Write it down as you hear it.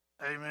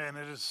Amen.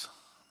 It is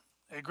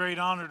a great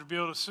honor to be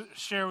able to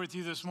share with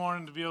you this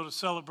morning, to be able to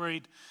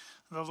celebrate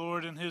the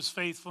Lord and His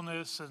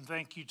faithfulness. And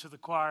thank you to the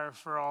choir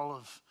for all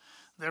of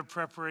their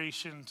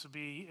preparation to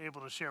be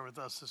able to share with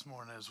us this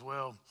morning as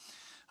well.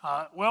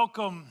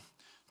 Welcome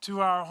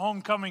to our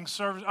homecoming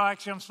service.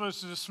 Actually, I'm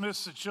supposed to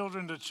dismiss the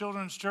children to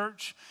Children's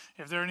Church.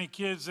 If there are any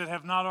kids that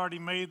have not already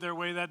made their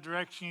way that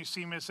direction, you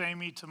see Miss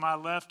Amy to my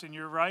left and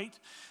your right.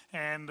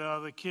 And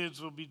the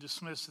kids will be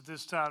dismissed at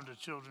this time to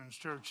Children's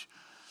Church.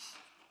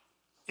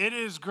 It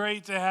is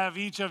great to have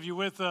each of you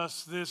with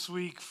us this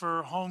week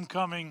for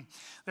homecoming.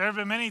 There have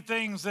been many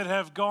things that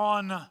have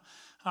gone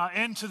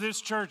into this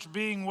church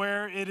being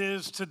where it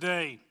is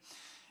today.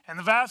 And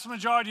the vast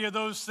majority of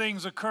those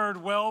things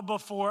occurred well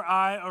before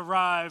I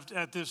arrived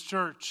at this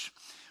church.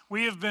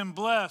 We have been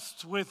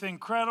blessed with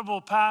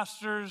incredible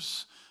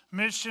pastors,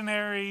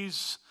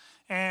 missionaries,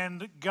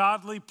 and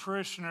godly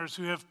parishioners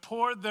who have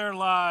poured their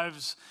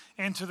lives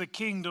into the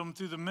kingdom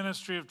through the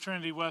ministry of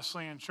Trinity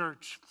Wesleyan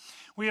Church.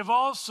 We have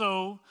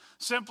also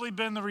simply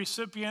been the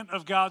recipient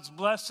of God's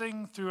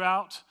blessing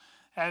throughout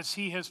as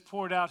He has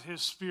poured out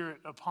His Spirit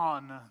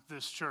upon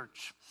this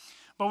church.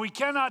 But we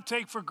cannot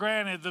take for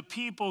granted the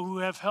people who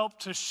have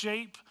helped to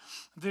shape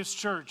this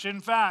church.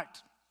 In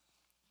fact,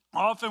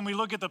 often we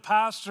look at the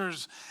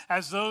pastors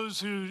as those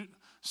who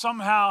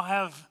somehow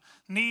have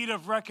need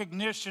of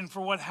recognition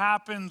for what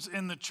happens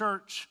in the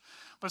church.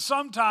 But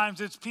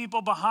sometimes it's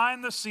people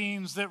behind the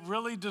scenes that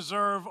really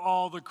deserve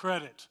all the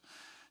credit.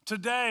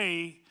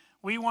 Today,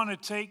 we want to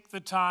take the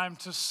time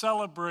to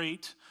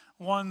celebrate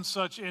one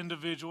such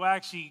individual,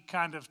 actually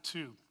kind of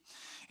two.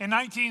 In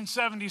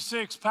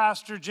 1976,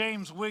 Pastor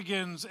James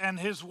Wiggins and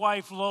his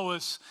wife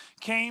Lois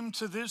came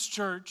to this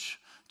church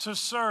to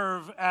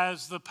serve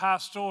as the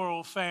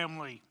pastoral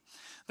family.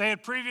 They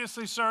had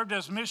previously served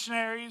as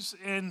missionaries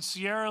in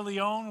Sierra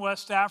Leone,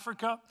 West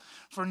Africa,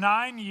 for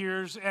 9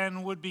 years,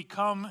 and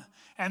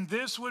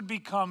this would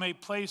become a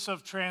place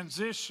of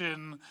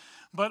transition,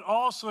 but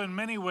also in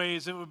many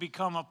ways it would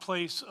become a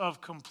place of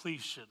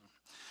completion.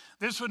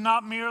 This would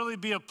not merely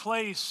be a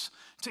place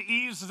to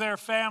ease their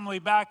family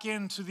back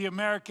into the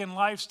American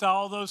lifestyle,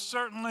 although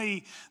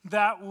certainly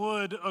that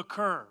would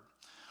occur.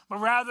 But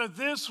rather,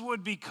 this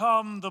would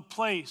become the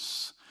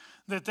place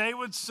that they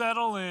would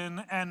settle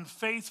in and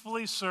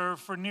faithfully serve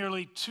for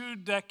nearly 2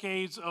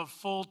 decades of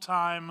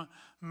full-time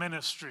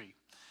ministry.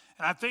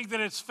 And I think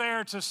that it's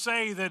fair to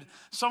say that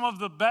some of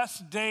the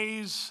best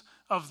days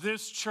of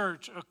this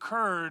church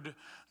occurred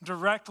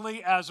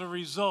directly as a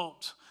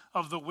result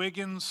of the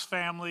Wiggins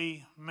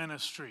family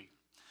ministry.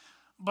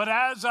 But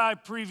as I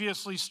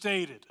previously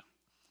stated,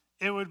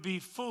 it would be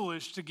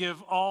foolish to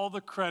give all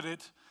the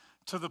credit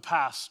to the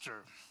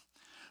pastor.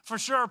 For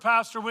sure,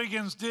 Pastor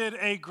Wiggins did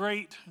a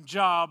great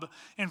job.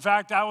 In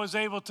fact, I was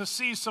able to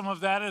see some of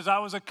that as I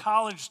was a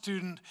college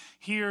student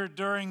here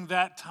during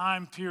that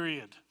time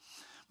period.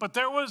 But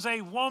there was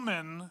a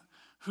woman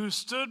who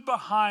stood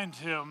behind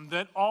him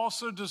that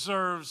also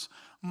deserves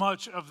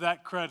much of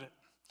that credit.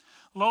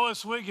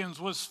 Lois Wiggins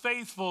was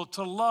faithful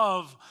to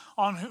love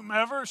on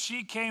whomever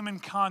she came in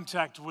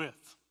contact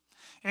with.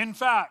 In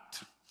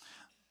fact,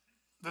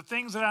 the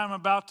things that I'm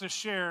about to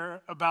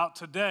share about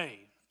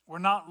today were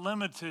not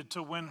limited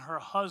to when her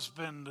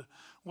husband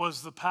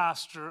was the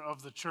pastor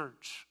of the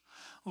church.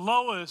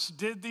 Lois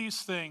did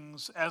these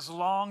things as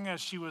long as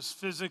she was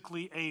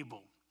physically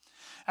able.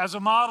 As a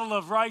model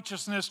of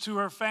righteousness to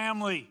her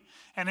family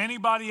and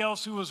anybody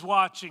else who was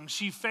watching,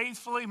 she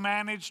faithfully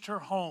managed her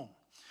home.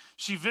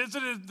 She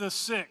visited the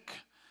sick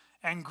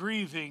and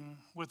grieving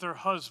with her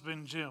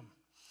husband, Jim.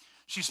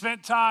 She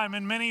spent time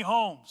in many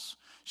homes.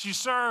 She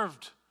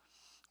served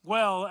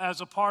well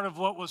as a part of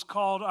what was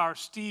called our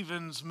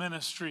Stevens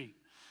ministry,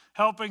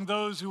 helping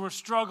those who were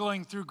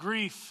struggling through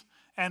grief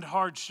and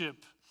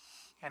hardship.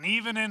 And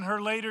even in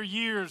her later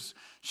years,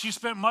 she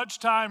spent much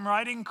time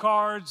writing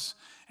cards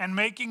and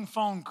making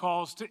phone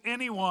calls to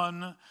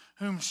anyone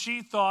whom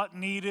she thought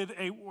needed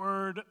a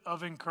word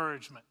of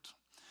encouragement.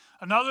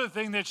 Another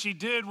thing that she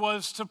did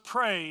was to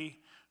pray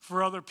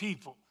for other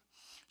people.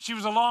 She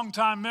was a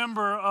longtime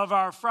member of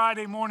our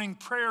Friday morning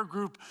prayer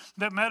group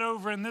that met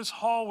over in this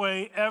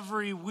hallway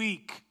every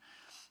week.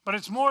 But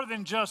it's more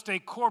than just a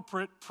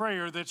corporate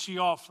prayer that she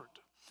offered.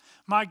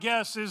 My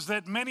guess is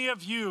that many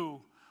of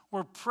you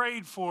were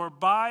prayed for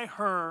by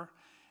her,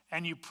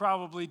 and you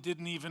probably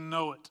didn't even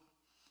know it.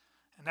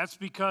 And that's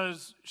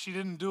because she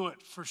didn't do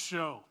it for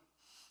show.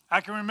 I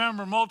can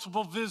remember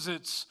multiple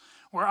visits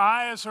where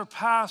I, as her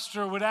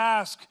pastor, would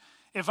ask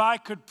if I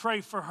could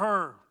pray for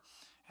her.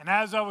 And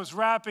as I was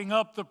wrapping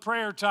up the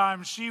prayer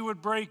time, she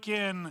would break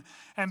in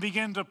and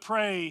begin to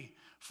pray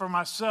for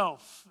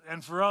myself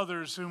and for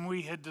others whom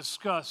we had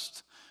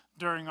discussed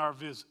during our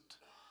visit.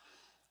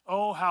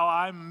 Oh, how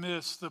I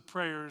miss the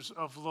prayers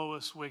of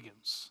Lois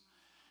Wiggins.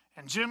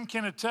 And Jim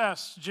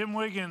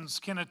Wiggins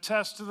can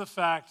attest to the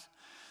fact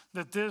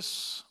that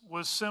this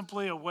was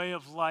simply a way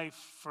of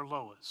life for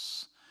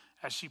Lois,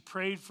 as she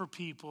prayed for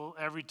people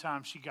every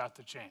time she got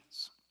the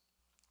chance.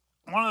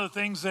 One of the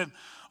things that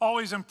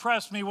always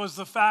impressed me was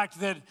the fact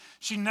that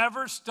she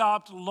never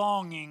stopped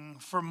longing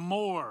for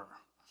more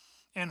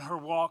in her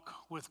walk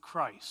with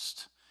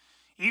Christ.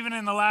 Even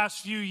in the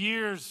last few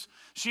years,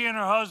 she and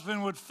her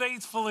husband would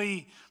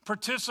faithfully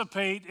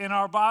participate in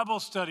our Bible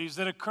studies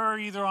that occur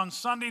either on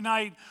Sunday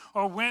night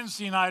or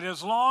Wednesday night.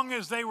 As long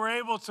as they were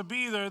able to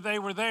be there, they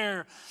were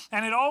there.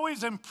 And it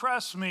always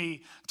impressed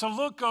me to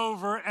look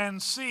over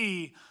and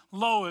see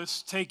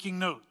Lois taking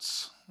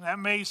notes. That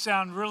may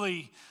sound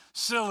really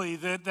silly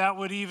that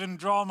would even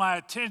draw my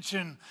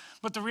attention,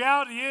 but the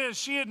reality is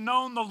she had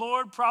known the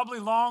Lord probably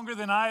longer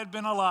than I had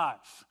been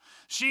alive.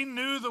 She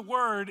knew the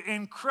word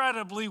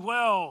incredibly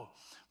well,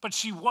 but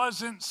she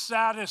wasn't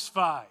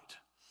satisfied.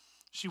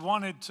 She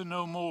wanted to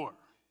know more.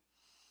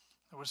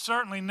 There was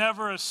certainly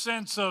never a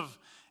sense of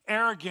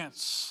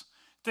arrogance,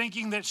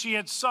 thinking that she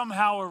had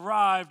somehow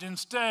arrived.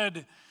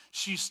 Instead,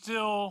 she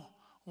still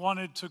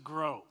wanted to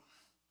grow.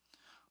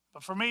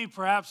 But for me,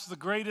 perhaps the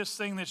greatest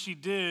thing that she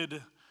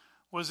did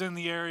was in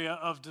the area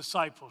of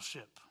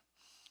discipleship.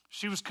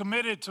 She was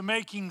committed to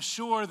making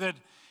sure that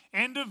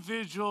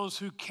individuals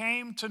who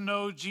came to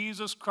know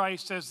Jesus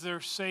Christ as their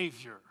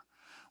Savior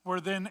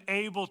were then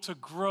able to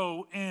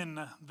grow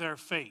in their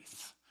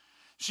faith.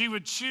 She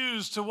would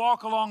choose to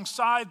walk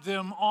alongside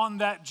them on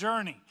that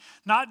journey,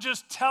 not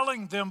just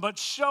telling them, but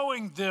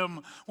showing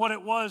them what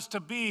it was to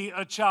be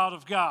a child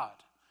of God.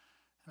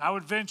 And I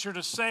would venture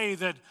to say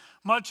that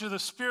much of the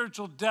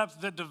spiritual depth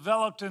that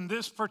developed in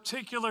this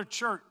particular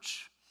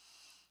church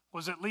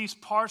was at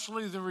least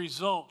partially the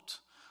result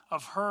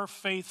of her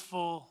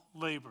faithful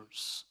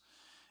labors.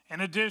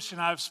 In addition,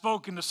 I've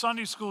spoken to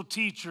Sunday school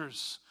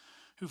teachers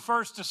who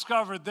first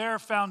discovered their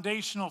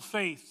foundational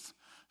faith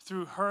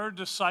through her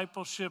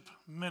discipleship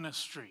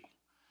ministry.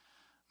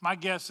 My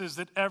guess is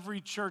that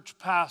every church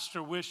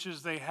pastor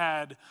wishes they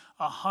had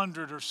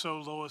 100 or so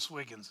Lois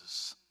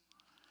Wigginses.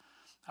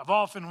 I've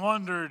often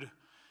wondered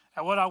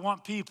at what I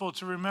want people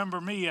to remember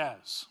me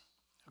as.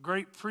 A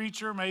great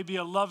preacher, maybe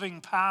a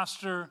loving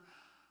pastor,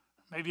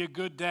 maybe a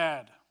good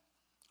dad.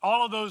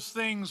 All of those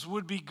things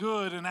would be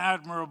good and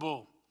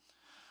admirable.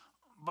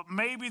 But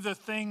maybe the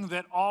thing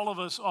that all of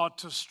us ought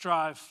to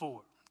strive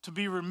for, to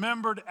be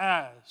remembered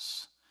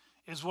as,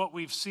 is what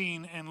we've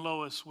seen in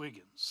Lois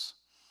Wiggins.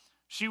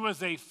 She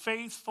was a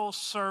faithful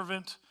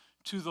servant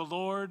to the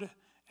Lord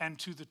and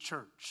to the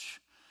church,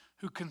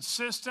 who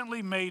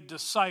consistently made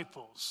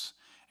disciples,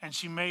 and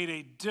she made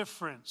a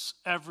difference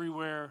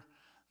everywhere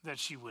that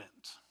she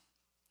went.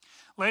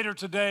 Later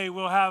today,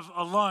 we'll have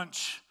a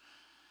lunch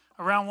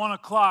around 1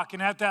 o'clock,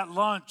 and at that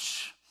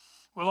lunch,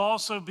 we'll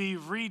also be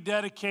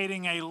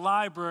rededicating a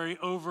library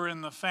over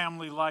in the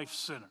Family Life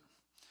Center.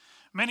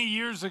 Many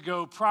years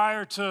ago,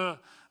 prior to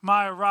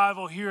my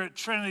arrival here at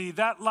Trinity,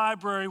 that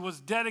library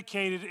was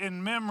dedicated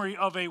in memory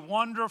of a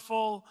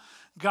wonderful,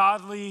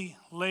 godly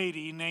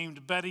lady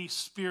named Betty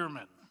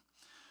Spearman.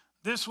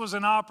 This was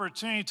an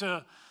opportunity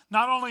to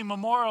not only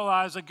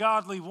memorialize a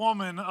godly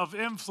woman of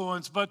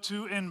influence, but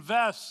to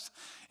invest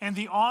in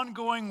the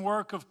ongoing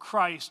work of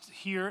Christ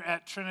here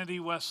at Trinity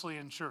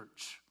Wesleyan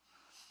Church.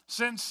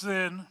 Since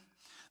then,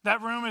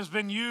 that room has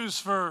been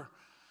used for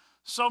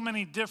so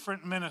many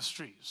different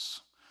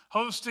ministries,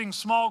 hosting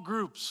small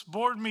groups,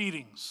 board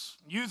meetings,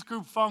 youth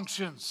group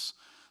functions,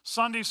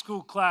 Sunday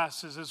school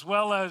classes, as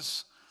well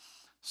as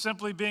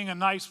simply being a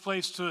nice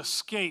place to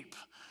escape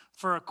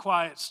for a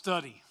quiet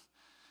study.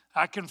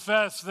 I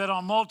confess that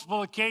on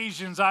multiple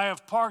occasions I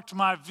have parked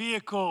my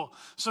vehicle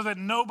so that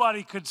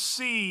nobody could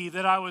see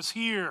that I was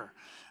here.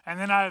 And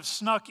then I have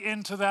snuck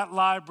into that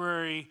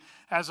library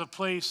as a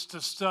place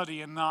to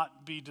study and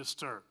not be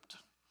disturbed.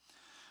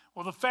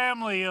 Well, the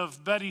family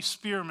of Betty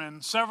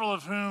Spearman, several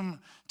of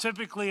whom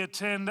typically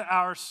attend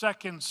our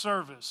second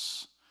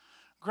service,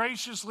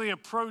 graciously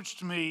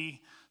approached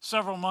me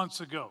several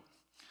months ago,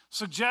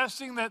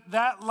 suggesting that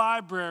that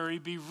library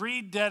be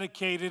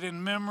rededicated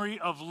in memory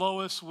of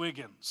Lois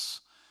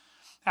Wiggins.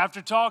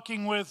 After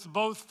talking with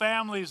both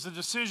families, the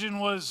decision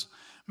was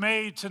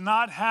made to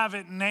not have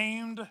it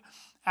named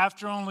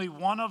after only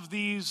one of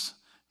these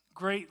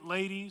great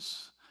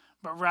ladies,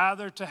 but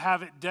rather to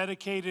have it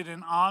dedicated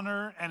in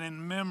honor and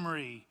in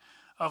memory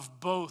of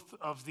both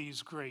of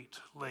these great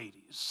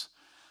ladies.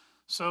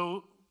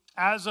 So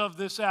as of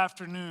this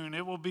afternoon,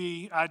 it will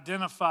be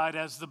identified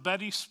as the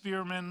Betty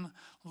Spearman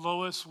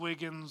Lois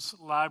Wiggins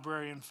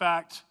Library. In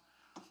fact,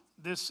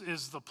 this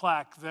is the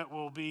plaque that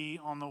will be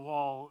on the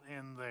wall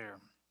in there.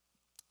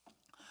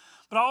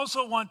 But I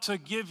also want to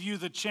give you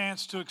the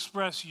chance to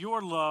express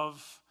your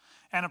love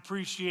and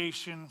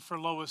appreciation for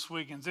Lois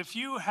Wiggins. If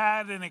you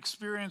had an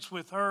experience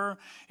with her,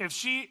 if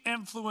she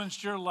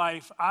influenced your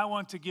life, I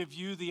want to give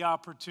you the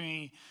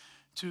opportunity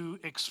to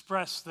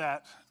express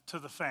that to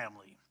the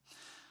family.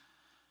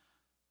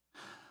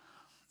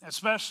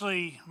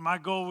 Especially, my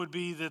goal would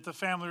be that the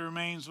family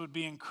remains would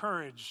be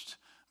encouraged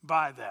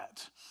by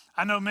that.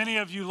 I know many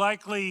of you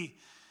likely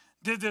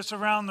did this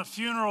around the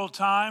funeral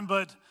time,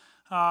 but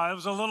it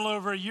was a little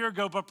over a year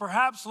ago, but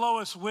perhaps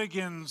Lois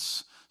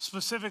Wiggins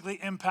specifically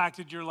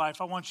impacted your life,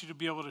 I want you to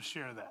be able to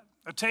share that.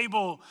 A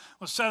table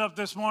was set up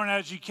this morning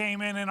as you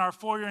came in our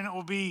foyer, and it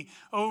will be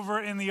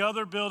over in the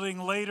other building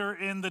later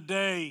in the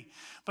day.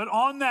 But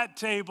on that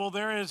table,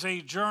 there is a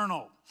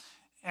journal,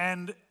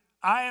 and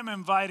I am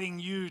inviting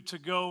you to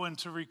go and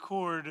to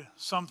record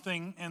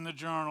something in the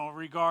journal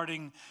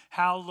regarding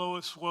how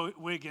Lois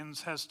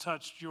Wiggins has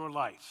touched your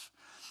life.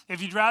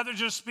 If you'd rather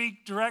just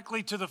speak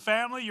directly to the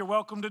family, you're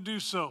welcome to do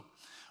so.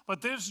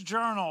 But this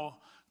journal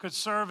could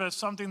serve as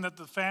something that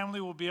the family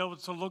will be able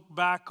to look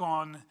back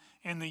on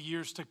in the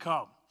years to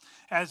come,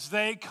 as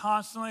they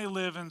constantly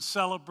live in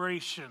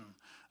celebration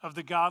of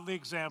the godly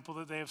example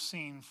that they have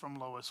seen from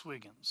Lois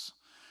Wiggins.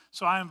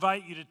 So I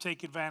invite you to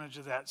take advantage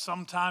of that.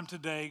 Sometime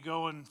today,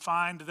 go and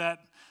find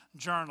that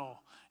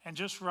journal and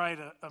just write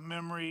a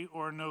memory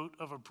or a note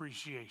of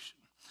appreciation.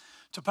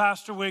 To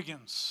Pastor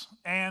Wiggins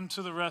and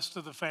to the rest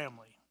of the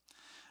family,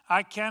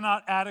 I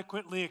cannot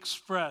adequately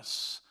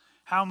express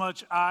how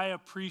much I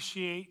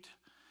appreciated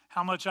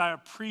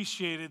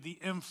the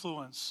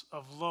influence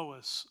of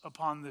Lois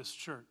upon this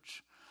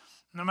church.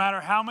 No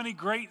matter how many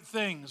great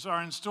things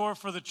are in store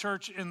for the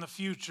church in the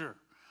future,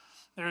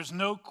 there is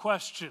no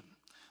question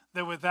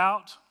that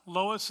without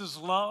Lois's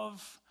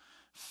love,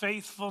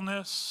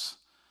 faithfulness,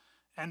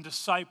 and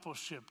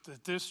discipleship,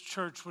 that this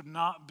church would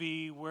not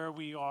be where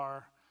we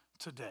are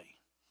today.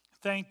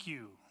 Thank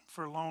you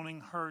for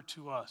loaning her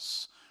to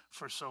us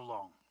for so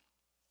long.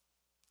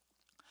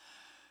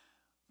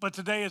 But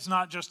today is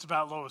not just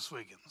about Lois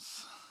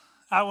Wiggins.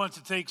 I want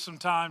to take some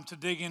time to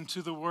dig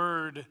into the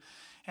Word.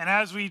 And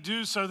as we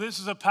do so, this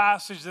is a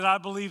passage that I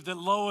believe that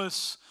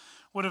Lois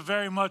would have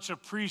very much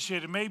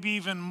appreciated, maybe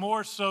even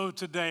more so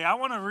today. I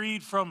want to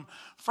read from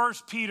 1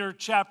 Peter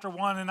chapter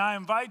 1, and I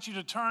invite you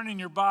to turn in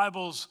your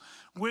Bibles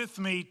with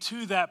me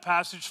to that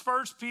passage.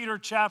 1 Peter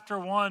chapter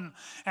 1,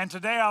 and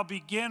today I'll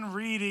begin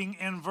reading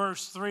in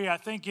verse 3. I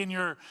think in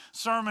your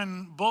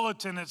sermon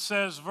bulletin it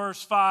says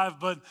verse 5,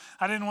 but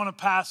I didn't want to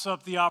pass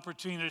up the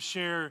opportunity to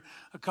share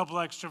a couple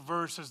extra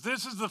verses.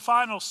 This is the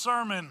final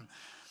sermon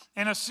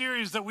in a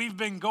series that we've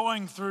been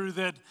going through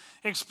that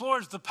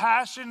explores the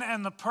passion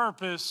and the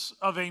purpose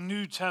of a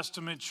New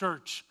Testament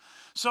church.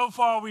 So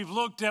far, we've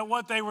looked at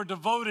what they were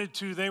devoted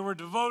to. They were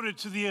devoted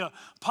to the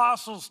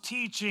apostles'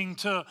 teaching,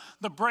 to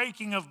the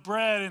breaking of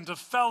bread, and to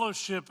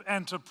fellowship,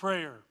 and to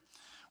prayer.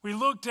 We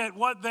looked at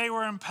what they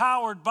were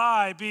empowered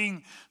by,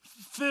 being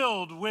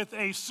filled with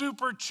a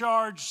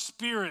supercharged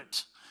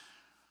spirit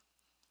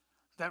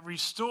that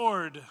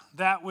restored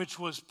that which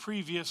was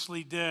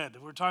previously dead.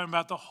 We're talking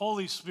about the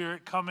Holy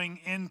Spirit coming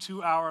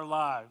into our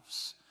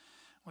lives.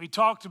 We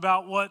talked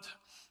about what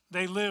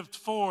they lived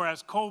for,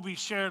 as Colby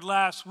shared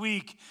last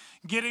week,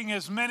 getting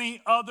as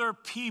many other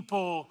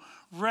people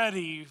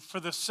ready for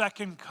the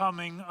second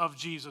coming of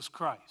Jesus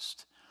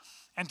Christ.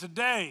 And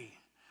today,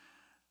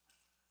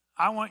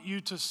 I want you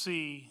to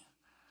see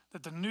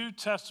that the New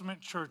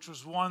Testament church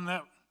was one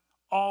that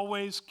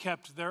always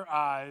kept their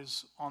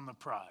eyes on the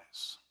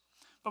prize.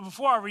 But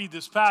before I read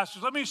this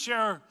passage, let me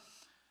share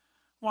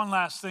one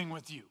last thing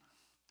with you.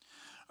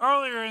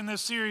 Earlier in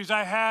this series,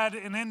 I had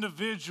an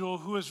individual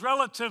who is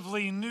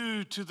relatively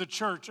new to the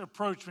church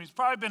approach me. He's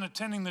probably been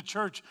attending the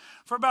church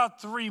for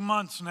about 3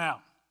 months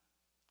now.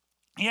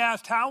 He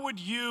asked, how would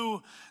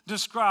you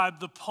describe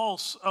the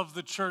pulse of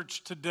the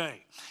church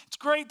today? It's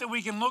great that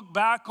we can look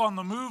back on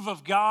the move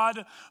of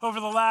God over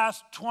the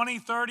last 20,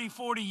 30,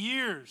 40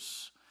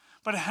 years.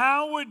 But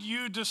how would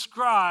you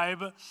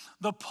describe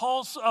the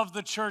pulse of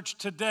the church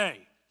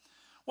today?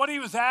 What he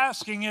was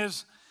asking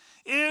is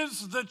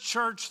the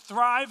church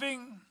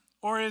thriving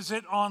or is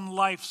it on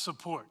life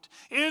support?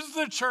 Is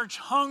the church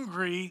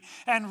hungry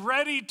and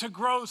ready to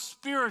grow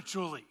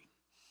spiritually?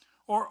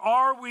 Or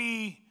are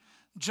we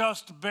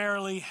just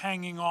barely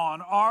hanging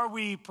on? Are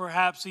we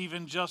perhaps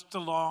even just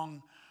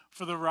along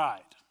for the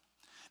ride?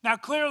 Now,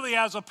 clearly,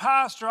 as a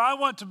pastor, I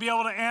want to be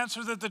able to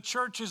answer that the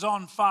church is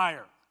on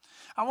fire.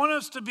 I want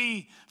us to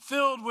be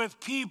filled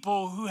with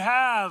people who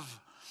have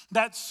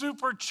that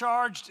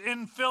supercharged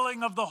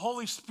infilling of the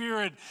Holy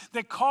Spirit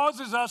that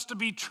causes us to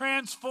be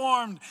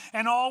transformed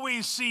and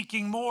always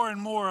seeking more and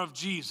more of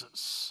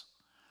Jesus.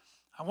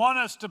 I want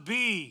us to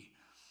be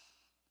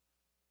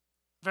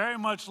very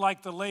much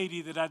like the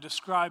lady that I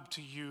described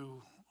to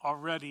you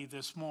already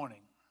this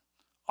morning,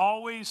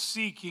 always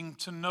seeking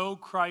to know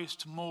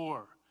Christ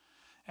more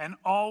and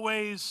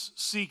always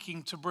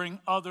seeking to bring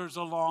others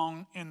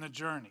along in the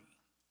journey.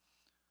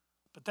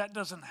 But that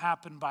doesn't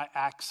happen by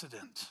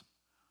accident.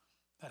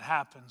 That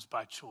happens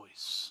by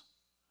choice.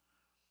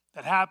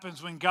 That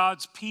happens when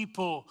God's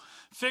people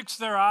fix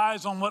their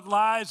eyes on what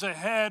lies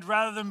ahead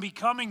rather than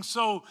becoming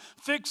so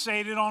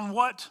fixated on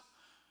what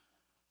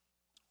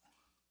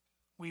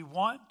we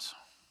want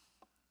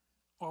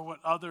or what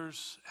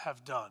others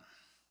have done.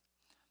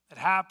 That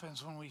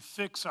happens when we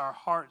fix our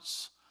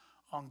hearts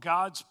on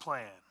God's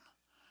plan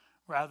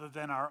rather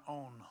than our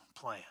own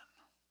plan.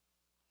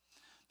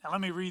 Now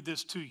let me read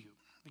this to you,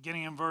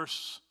 beginning in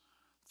verse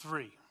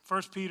 3.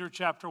 1 Peter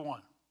chapter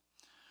 1.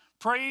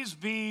 Praise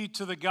be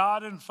to the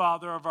God and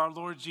Father of our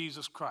Lord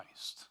Jesus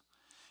Christ.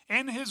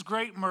 In his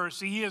great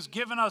mercy, he has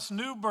given us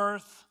new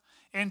birth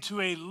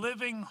into a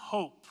living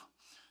hope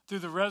through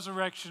the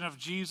resurrection of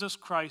Jesus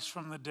Christ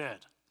from the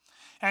dead,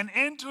 and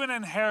into an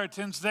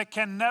inheritance that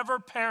can never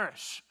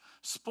perish,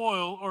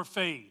 spoil, or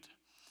fade.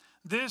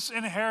 This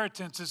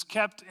inheritance is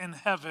kept in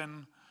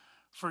heaven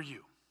for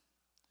you.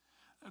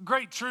 A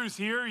great truth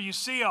here. You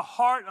see a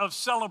heart of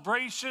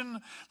celebration,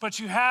 but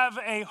you have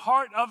a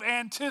heart of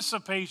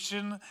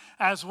anticipation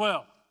as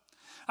well.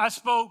 I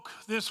spoke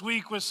this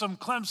week with some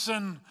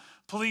Clemson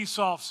police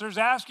officers,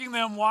 asking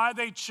them why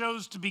they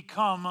chose to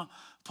become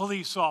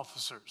police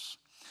officers.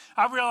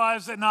 I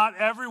realize that not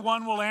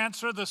everyone will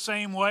answer the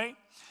same way,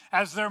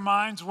 as their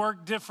minds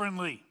work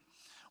differently.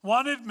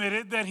 One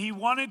admitted that he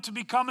wanted to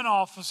become an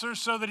officer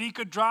so that he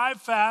could drive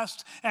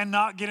fast and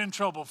not get in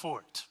trouble for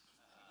it.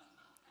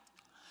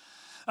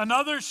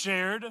 Another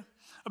shared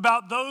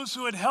about those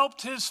who had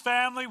helped his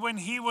family when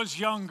he was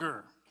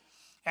younger,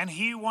 and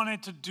he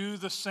wanted to do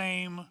the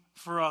same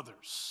for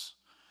others.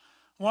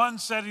 One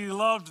said he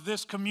loved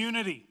this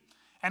community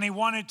and he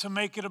wanted to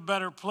make it a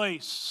better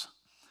place.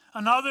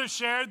 Another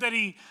shared that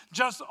he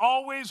just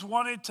always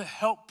wanted to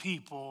help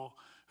people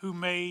who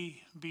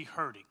may be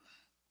hurting.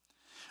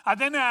 I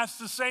then asked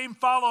the same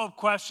follow-up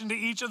question to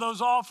each of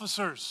those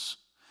officers.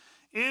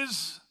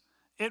 Is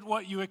it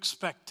what you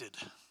expected?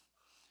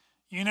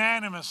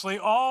 Unanimously,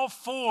 all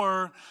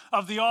four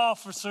of the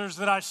officers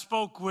that I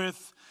spoke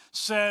with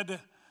said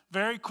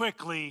very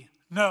quickly,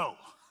 no.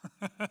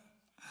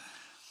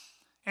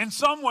 In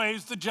some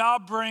ways, the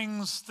job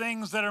brings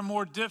things that are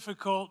more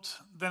difficult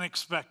than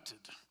expected.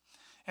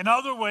 In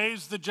other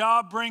ways, the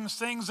job brings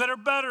things that are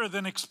better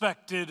than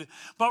expected.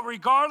 But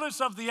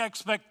regardless of the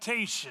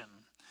expectation,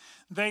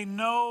 they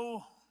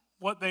know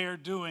what they are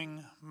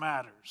doing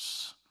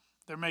matters.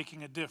 They're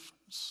making a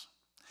difference.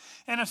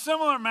 In a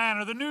similar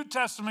manner, the New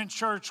Testament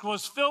church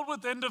was filled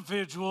with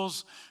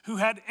individuals who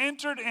had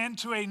entered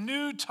into a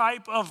new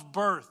type of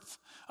birth,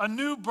 a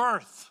new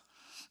birth.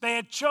 They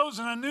had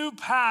chosen a new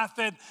path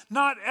that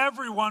not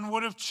everyone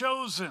would have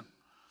chosen.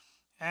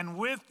 And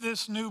with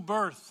this new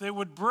birth, it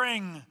would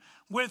bring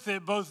with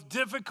it both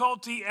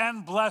difficulty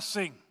and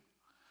blessing.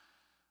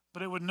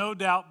 But it would no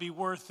doubt be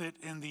worth it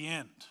in the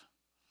end.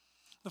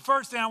 The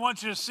first thing I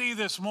want you to see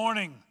this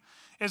morning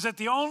is that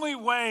the only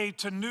way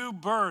to new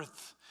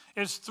birth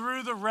is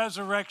through the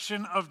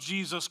resurrection of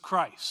Jesus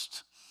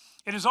Christ.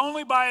 It is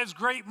only by his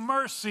great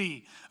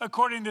mercy,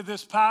 according to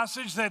this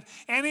passage, that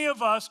any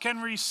of us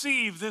can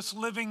receive this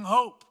living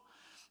hope.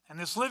 And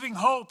this living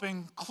hope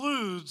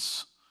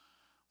includes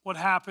what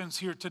happens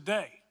here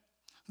today,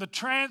 the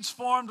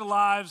transformed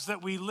lives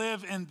that we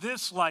live in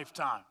this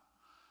lifetime.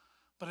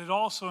 But it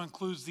also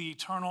includes the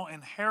eternal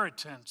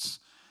inheritance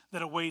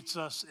that awaits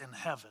us in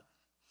heaven.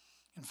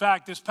 In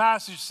fact, this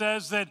passage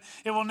says that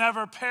it will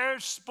never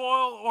perish,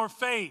 spoil, or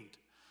fade.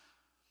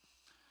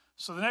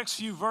 So the next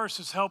few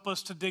verses help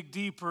us to dig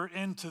deeper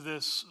into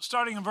this.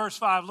 Starting in verse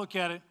 5, look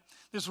at it.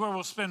 This is where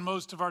we'll spend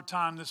most of our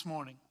time this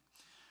morning.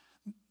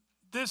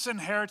 This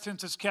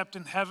inheritance is kept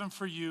in heaven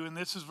for you, and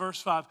this is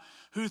verse 5,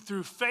 who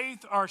through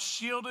faith are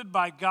shielded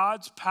by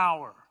God's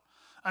power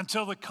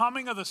until the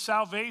coming of the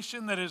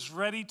salvation that is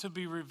ready to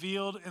be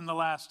revealed in the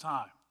last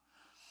time.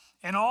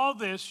 In all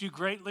this you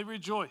greatly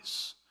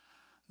rejoice,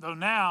 though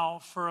now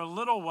for a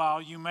little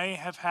while you may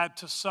have had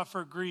to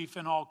suffer grief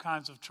in all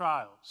kinds of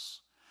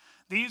trials.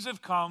 These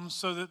have come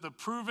so that the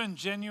proven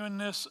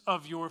genuineness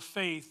of your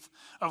faith,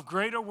 of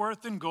greater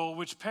worth than gold,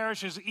 which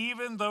perishes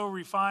even though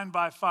refined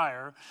by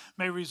fire,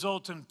 may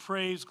result in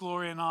praise,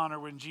 glory, and honor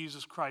when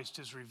Jesus Christ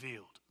is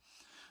revealed.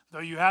 Though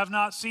you have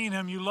not seen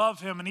him, you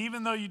love him, and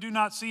even though you do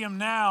not see him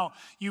now,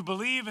 you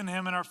believe in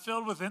him and are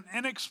filled with an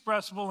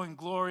inexpressible and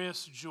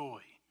glorious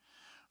joy.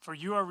 For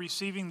you are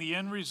receiving the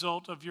end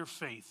result of your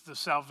faith, the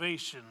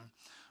salvation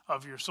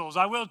of your souls.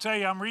 I will tell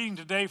you, I'm reading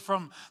today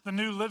from the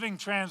New Living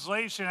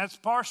Translation. That's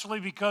partially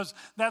because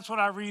that's what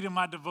I read in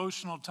my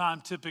devotional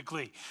time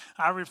typically.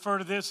 I refer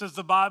to this as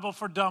the Bible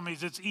for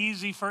dummies. It's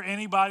easy for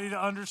anybody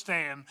to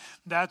understand.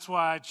 That's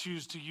why I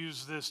choose to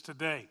use this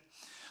today.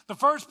 The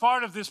first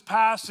part of this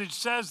passage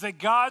says that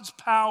God's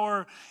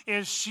power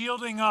is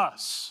shielding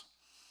us.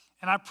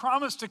 And I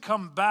promise to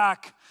come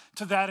back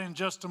to that in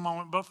just a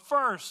moment. But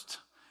first,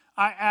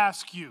 I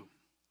ask you,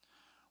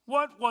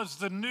 what was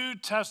the New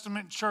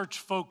Testament church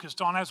focused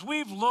on? As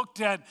we've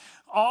looked at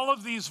all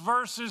of these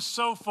verses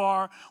so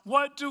far,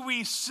 what do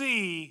we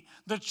see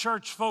the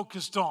church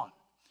focused on?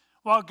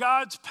 While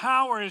God's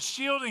power is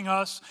shielding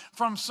us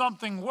from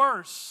something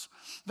worse,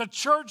 the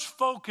church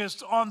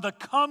focused on the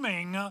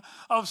coming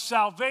of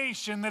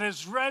salvation that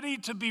is ready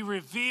to be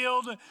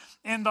revealed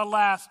in the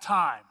last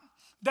time.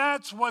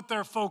 That's what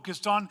they're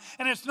focused on.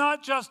 And it's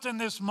not just in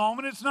this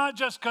moment. It's not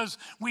just because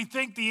we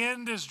think the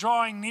end is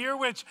drawing near,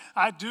 which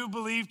I do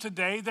believe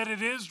today that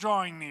it is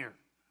drawing near.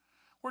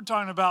 We're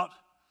talking about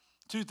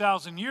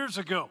 2,000 years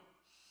ago.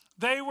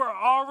 They were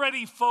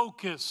already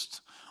focused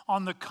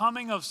on the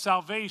coming of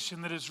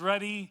salvation that is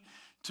ready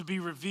to be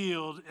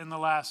revealed in the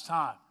last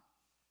time.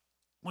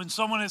 When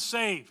someone is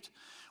saved,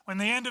 When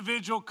the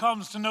individual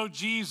comes to know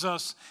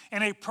Jesus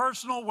in a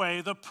personal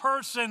way, the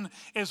person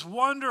is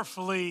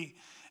wonderfully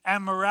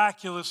and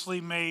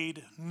miraculously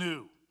made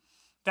new.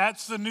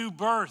 That's the new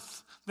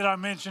birth that I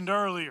mentioned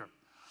earlier.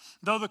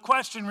 Though the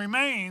question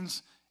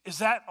remains, is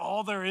that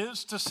all there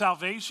is to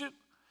salvation?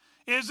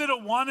 Is it a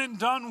one and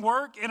done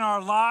work in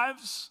our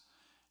lives?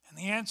 And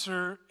the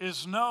answer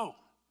is no.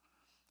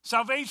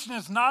 Salvation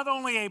is not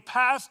only a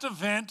past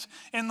event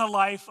in the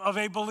life of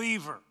a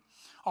believer,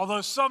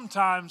 although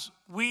sometimes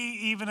we,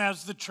 even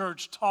as the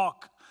church,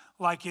 talk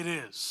like it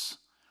is.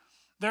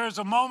 There is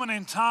a moment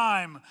in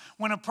time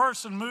when a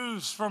person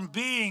moves from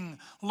being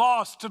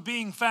lost to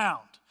being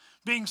found,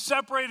 being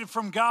separated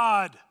from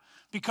God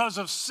because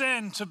of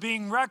sin to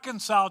being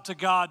reconciled to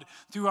God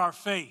through our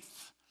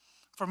faith.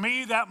 For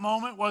me, that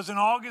moment was in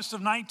August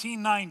of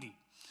 1990,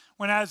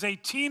 when as a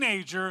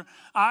teenager,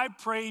 I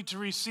prayed to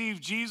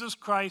receive Jesus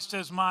Christ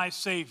as my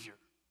Savior.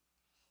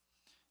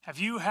 Have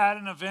you had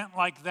an event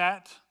like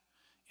that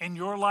in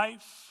your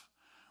life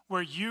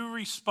where you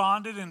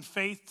responded in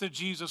faith to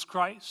Jesus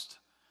Christ?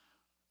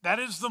 That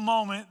is the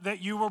moment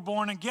that you were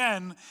born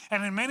again,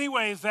 and in many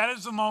ways, that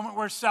is the moment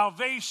where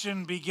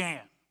salvation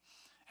began.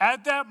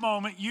 At that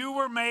moment, you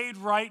were made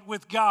right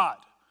with God.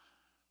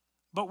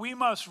 But we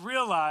must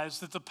realize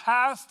that the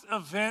past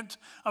event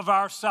of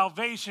our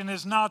salvation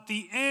is not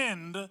the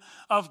end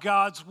of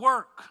God's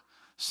work.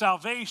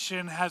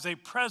 Salvation has a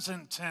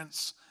present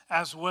tense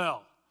as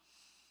well.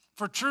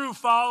 For true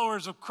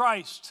followers of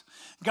Christ,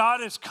 God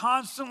is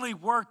constantly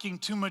working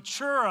to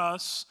mature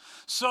us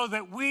so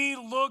that we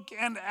look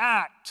and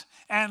act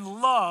and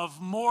love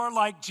more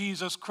like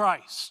Jesus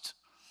Christ.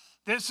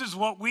 This is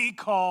what we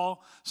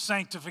call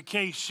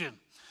sanctification,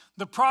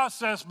 the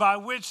process by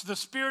which the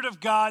Spirit of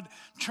God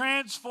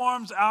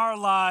transforms our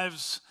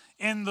lives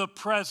in the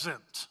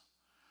present.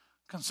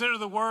 Consider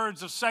the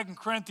words of 2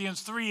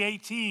 Corinthians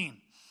 3:18,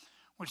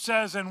 which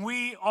says, "And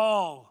we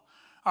all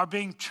are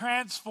being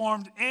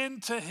transformed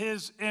into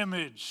his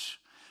image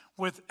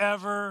with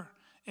ever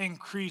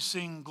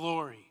increasing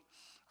glory."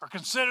 Or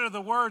consider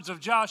the words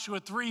of Joshua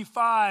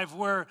 3:5,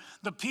 where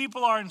the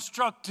people are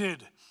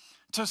instructed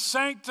to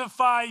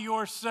sanctify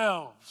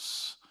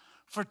yourselves,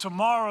 for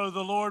tomorrow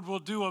the Lord will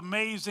do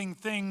amazing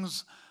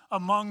things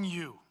among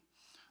you.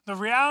 The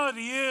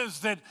reality is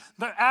that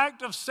the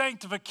act of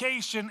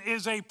sanctification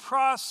is a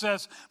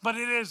process, but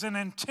it is an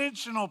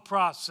intentional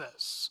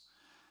process.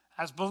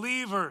 As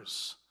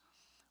believers,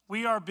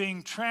 we are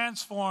being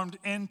transformed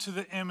into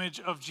the image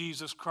of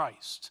Jesus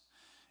Christ.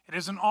 It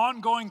is an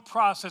ongoing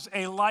process,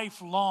 a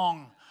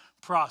lifelong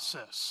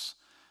process.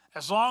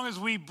 As long as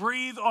we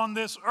breathe on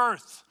this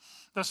earth,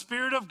 the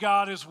Spirit of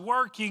God is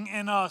working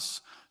in us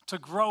to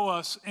grow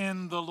us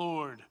in the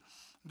Lord.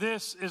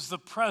 This is the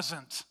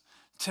present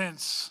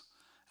tense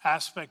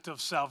aspect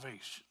of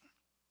salvation.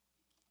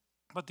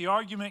 But the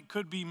argument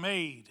could be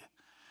made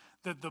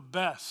that the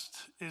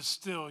best is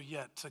still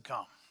yet to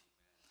come.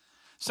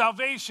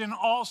 Salvation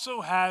also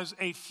has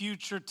a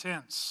future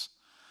tense.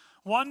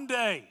 One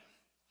day,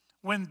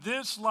 when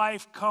this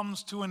life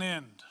comes to an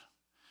end,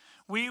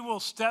 we will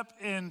step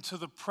into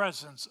the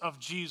presence of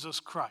Jesus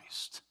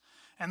Christ.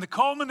 And the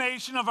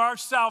culmination of our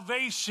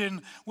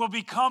salvation will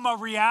become a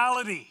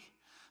reality.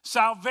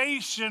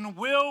 Salvation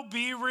will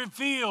be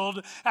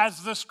revealed,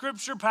 as the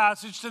scripture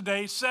passage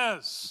today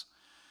says.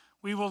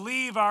 We will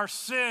leave our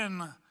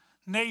sin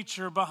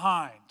nature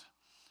behind.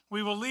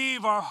 We will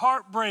leave our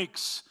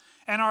heartbreaks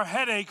and our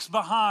headaches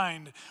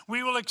behind.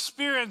 We will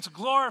experience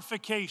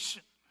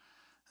glorification.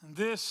 And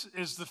this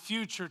is the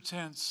future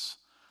tense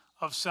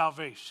of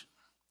salvation.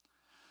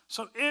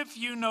 So if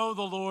you know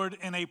the Lord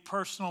in a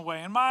personal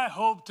way, and my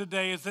hope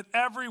today is that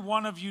every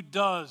one of you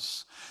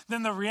does,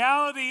 then the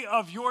reality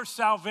of your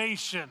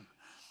salvation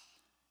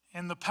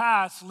in the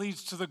past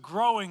leads to the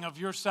growing of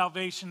your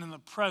salvation in the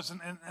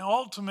present, and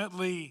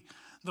ultimately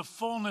the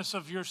fullness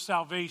of your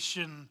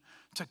salvation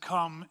to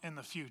come in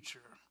the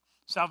future.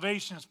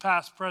 Salvation is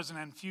past, present,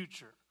 and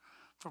future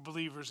for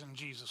believers in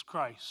Jesus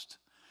Christ.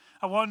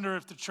 I wonder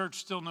if the church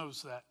still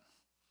knows that.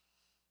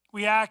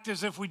 We act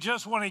as if we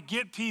just want to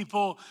get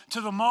people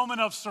to the moment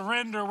of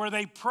surrender where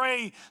they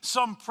pray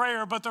some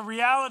prayer. But the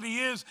reality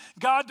is,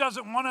 God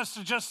doesn't want us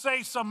to just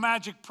say some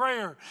magic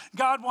prayer.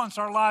 God wants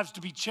our lives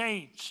to be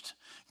changed.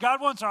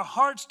 God wants our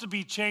hearts to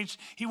be changed.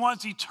 He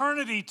wants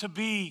eternity to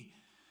be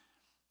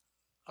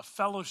a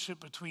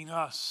fellowship between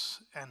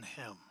us and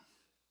him.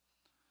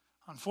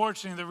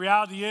 Unfortunately, the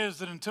reality is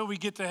that until we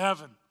get to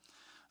heaven,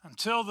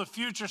 until the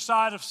future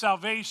side of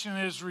salvation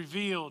is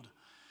revealed,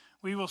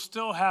 we will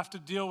still have to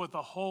deal with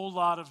a whole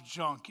lot of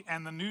junk,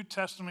 and the New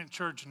Testament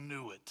church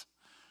knew it.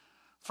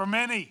 For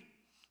many,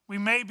 we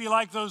may be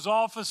like those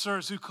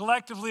officers who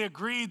collectively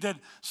agreed that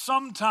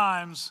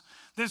sometimes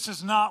this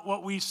is not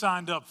what we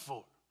signed up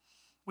for.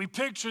 We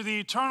picture the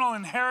eternal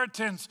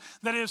inheritance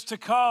that is to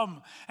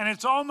come, and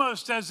it's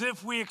almost as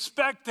if we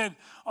expect that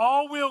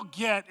all we'll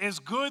get is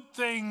good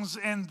things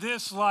in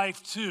this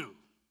life too.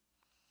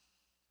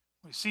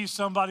 We see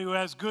somebody who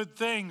has good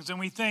things and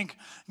we think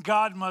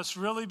God must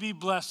really be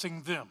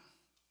blessing them,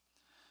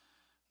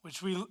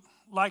 which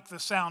like the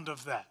sound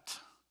of that.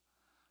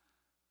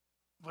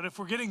 But if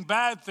we're getting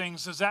bad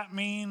things, does that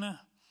mean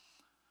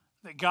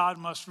that God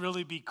must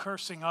really be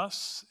cursing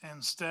us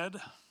instead?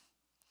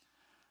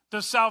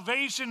 Does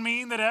salvation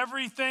mean that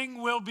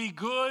everything will be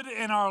good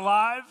in our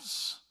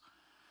lives?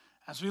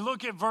 As we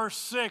look at verse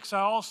 6,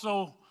 I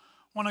also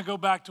want to go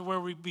back to where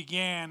we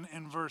began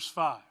in verse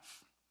 5.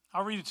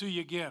 I'll read it to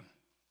you again.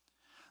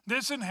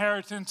 This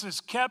inheritance is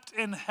kept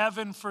in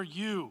heaven for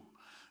you,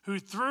 who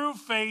through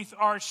faith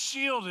are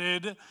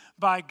shielded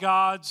by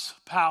God's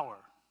power.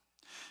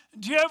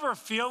 Do you ever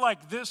feel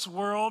like this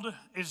world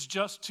is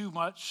just too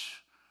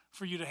much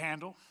for you to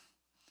handle?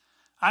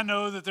 I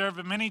know that there have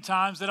been many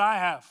times that I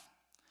have.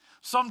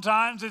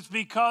 Sometimes it's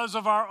because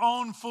of our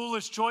own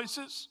foolish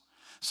choices.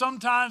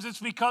 Sometimes it's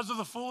because of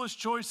the foolish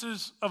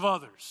choices of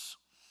others.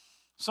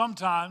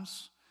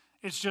 Sometimes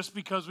it's just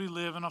because we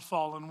live in a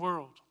fallen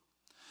world.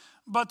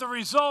 But the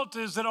result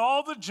is that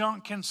all the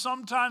junk can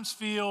sometimes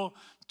feel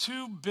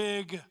too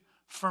big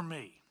for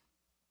me.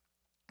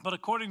 But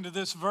according to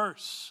this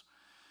verse,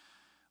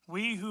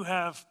 we who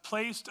have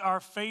placed our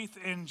faith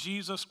in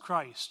Jesus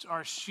Christ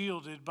are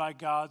shielded by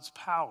God's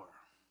power.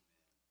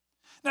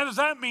 Now, does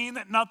that mean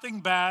that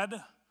nothing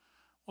bad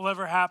will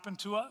ever happen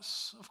to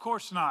us? Of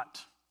course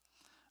not.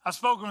 I've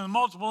spoken with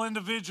multiple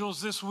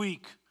individuals this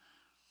week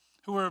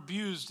who were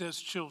abused as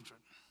children,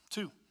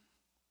 too.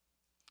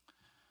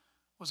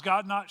 Was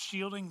God not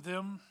shielding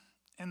them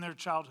in their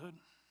childhood?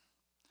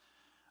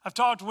 I've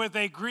talked with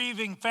a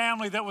grieving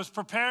family that was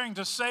preparing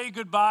to say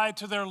goodbye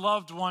to their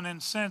loved one,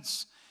 and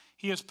since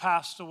he has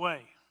passed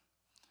away,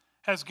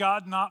 has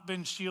God not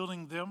been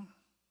shielding them?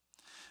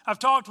 I've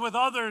talked with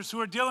others who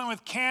are dealing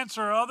with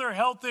cancer or other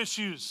health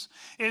issues.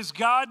 Is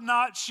God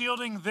not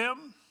shielding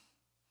them?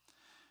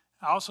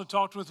 I also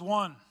talked with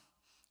one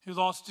who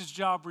lost his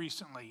job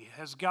recently.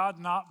 Has God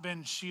not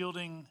been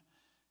shielding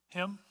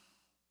him?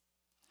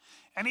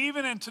 And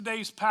even in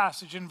today's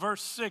passage, in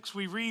verse 6,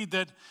 we read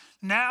that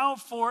now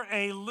for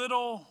a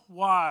little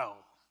while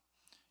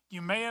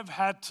you may have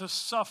had to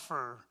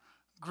suffer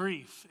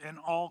grief in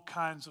all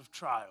kinds of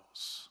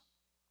trials.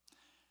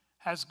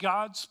 Has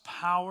God's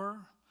power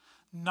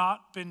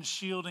not been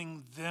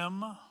shielding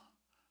them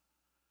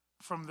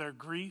from their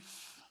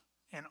grief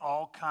in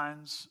all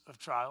kinds of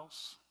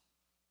trials?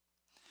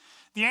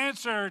 The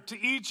answer to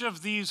each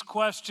of these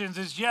questions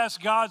is yes,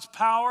 God's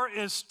power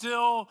is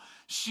still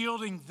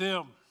shielding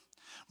them.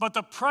 But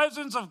the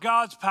presence of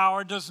God's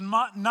power does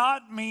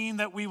not mean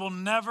that we will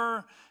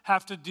never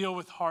have to deal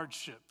with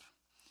hardship.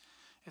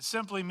 It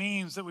simply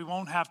means that we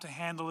won't have to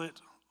handle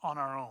it on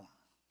our own.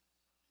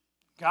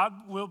 God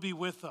will be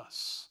with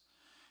us.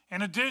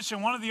 In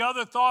addition, one of the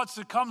other thoughts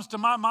that comes to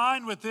my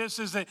mind with this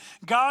is that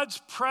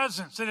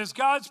it is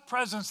God's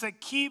presence that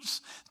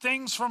keeps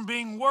things from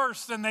being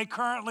worse than they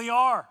currently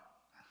are.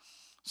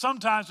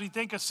 Sometimes we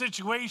think a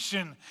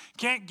situation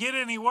can't get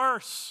any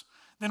worse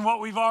than what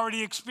we've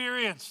already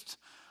experienced,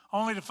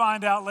 only to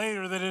find out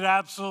later that it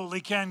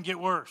absolutely can get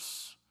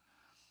worse.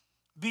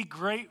 Be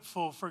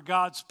grateful for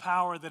God's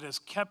power that has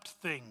kept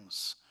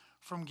things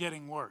from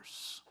getting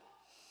worse.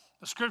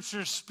 The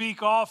scriptures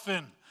speak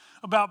often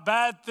about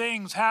bad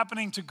things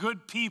happening to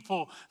good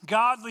people,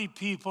 godly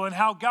people, and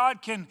how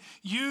God can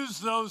use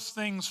those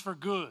things for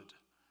good.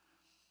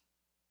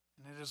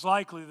 And it is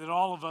likely that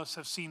all of us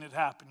have seen it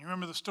happen. You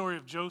remember the story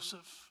of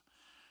Joseph,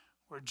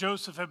 where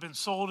Joseph had been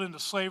sold into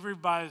slavery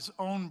by his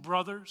own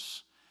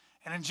brothers.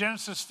 And in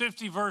Genesis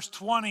 50, verse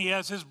 20,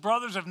 as his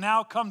brothers have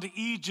now come to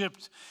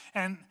Egypt,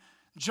 and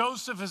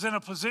Joseph is in a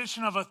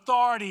position of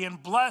authority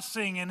and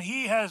blessing, and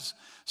he has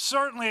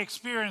certainly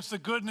experienced the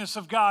goodness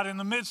of God in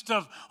the midst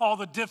of all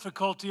the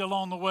difficulty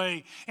along the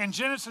way. In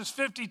Genesis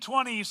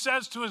 50:20, he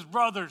says to his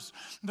brothers,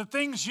 the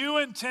things you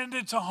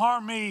intended to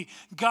harm me,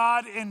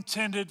 God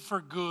intended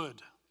for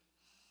good.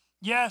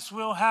 Yes,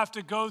 we'll have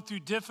to go through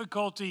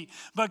difficulty,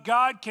 but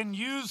God can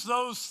use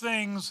those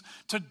things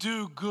to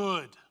do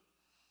good.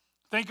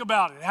 Think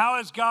about it. How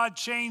has God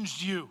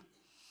changed you,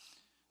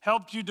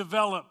 helped you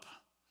develop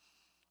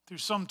through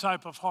some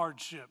type of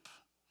hardship?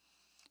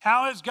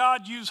 How has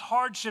God used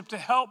hardship to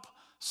help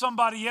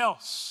somebody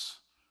else?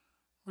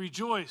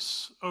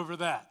 Rejoice over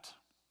that.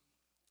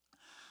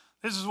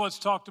 This is what's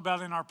talked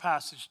about in our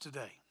passage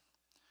today.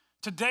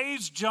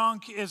 Today's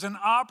junk is an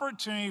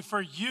opportunity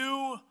for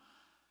you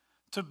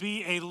to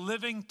be a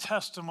living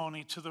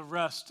testimony to the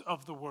rest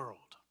of the world.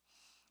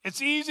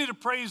 It's easy to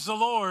praise the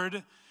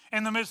Lord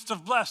in the midst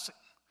of blessing.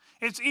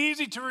 It's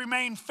easy to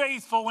remain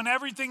faithful when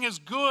everything is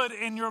good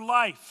in your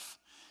life.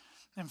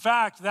 In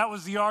fact, that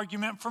was the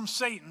argument from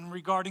Satan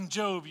regarding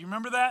Job. You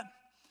remember that?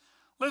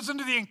 Listen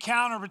to the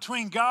encounter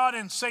between God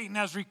and Satan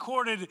as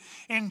recorded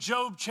in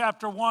Job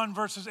chapter 1,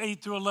 verses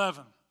 8 through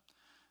 11.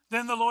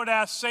 Then the Lord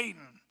asked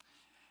Satan,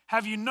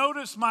 have you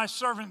noticed my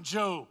servant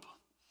Job?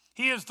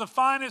 He is the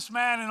finest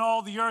man in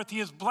all the earth. He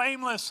is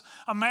blameless,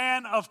 a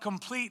man of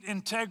complete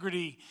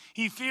integrity.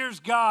 He fears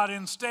God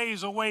and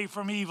stays away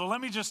from evil. Let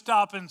me just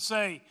stop and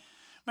say,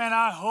 man,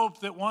 I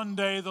hope that one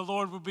day the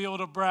Lord will be able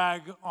to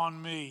brag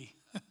on me.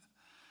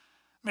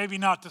 Maybe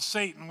not to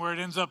Satan, where it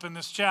ends up in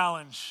this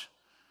challenge.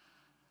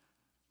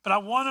 But I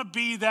want to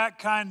be that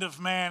kind of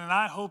man, and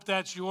I hope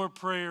that's your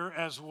prayer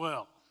as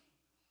well.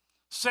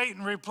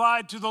 Satan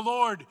replied to the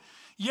Lord,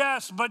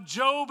 "Yes, but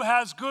Job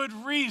has good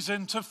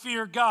reason to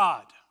fear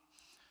God.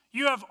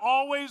 You have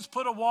always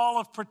put a wall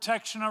of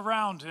protection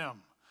around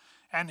him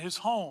and his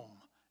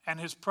home and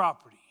his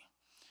property.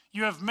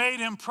 You have made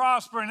him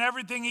prosper in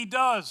everything he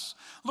does.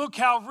 Look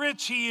how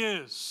rich he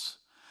is.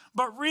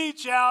 But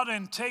reach out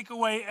and take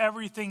away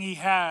everything he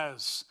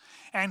has,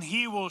 and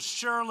he will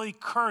surely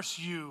curse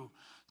you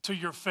to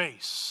your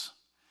face."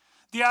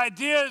 The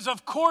idea is,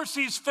 of course,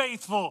 he's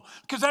faithful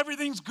because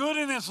everything's good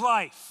in his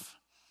life.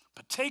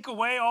 But take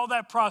away all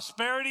that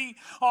prosperity,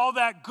 all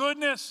that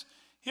goodness,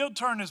 he'll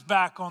turn his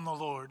back on the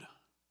Lord.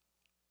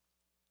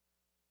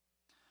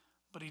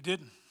 But he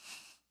didn't.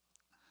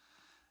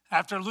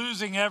 After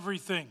losing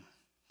everything,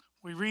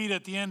 we read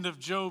at the end of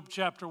Job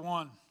chapter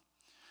 1,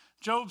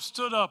 Job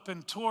stood up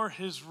and tore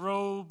his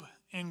robe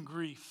in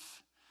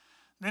grief.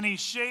 Then he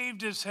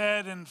shaved his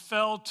head and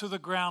fell to the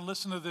ground.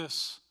 Listen to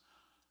this.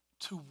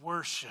 To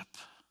worship.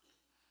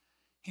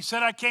 He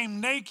said, "I came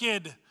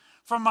naked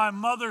from my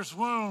mother's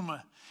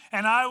womb,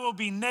 and I will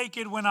be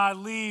naked when I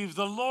leave.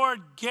 The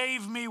Lord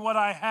gave me what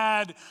I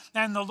had,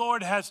 and the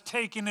Lord has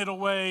taken it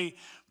away.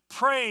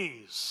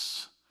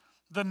 Praise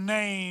the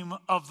name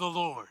of the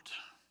Lord."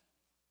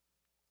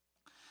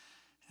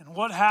 And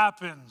what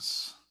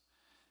happens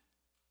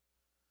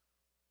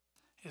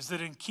is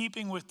that in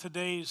keeping with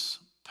today's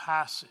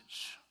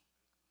passage,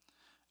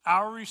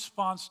 our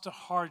response to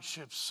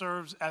hardship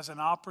serves as an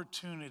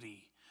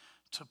opportunity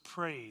to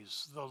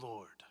praise the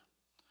Lord.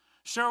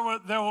 Sure,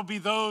 there will be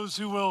those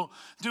who will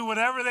do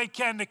whatever they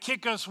can to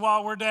kick us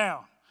while we're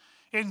down.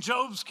 In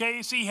Job's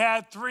case, he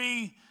had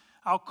three,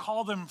 I'll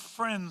call them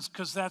friends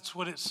because that's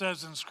what it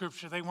says in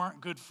Scripture. They weren't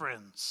good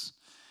friends.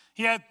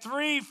 He had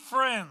three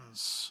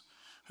friends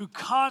who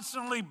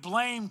constantly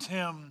blamed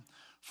him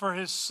for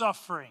his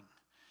suffering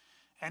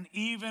and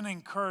even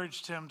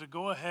encouraged him to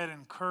go ahead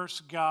and curse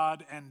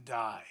God and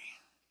die.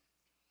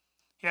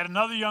 He had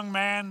another young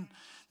man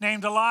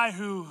named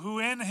Elihu who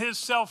in his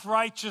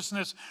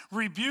self-righteousness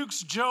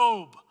rebukes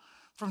Job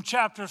from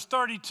chapters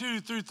 32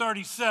 through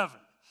 37,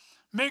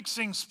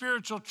 mixing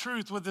spiritual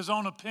truth with his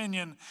own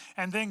opinion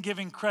and then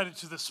giving credit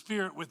to the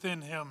spirit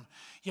within him.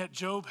 Yet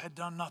Job had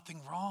done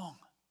nothing wrong.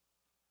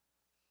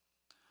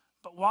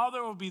 But while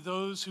there will be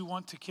those who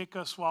want to kick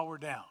us while we're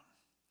down,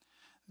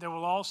 there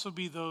will also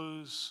be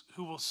those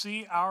who will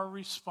see our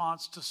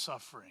response to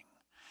suffering,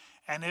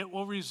 and it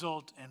will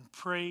result in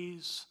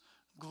praise,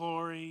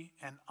 glory,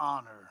 and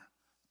honor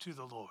to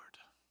the Lord.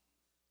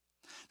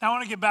 Now I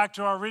want to get back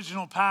to our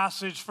original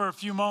passage for a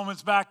few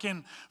moments back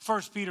in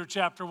 1 Peter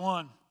chapter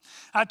 1.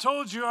 I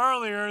told you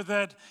earlier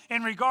that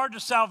in regard to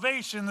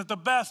salvation, that the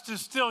best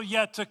is still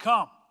yet to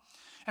come.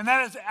 And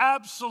that is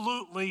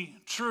absolutely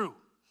true.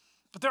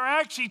 But there are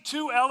actually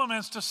two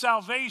elements to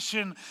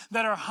salvation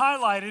that are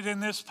highlighted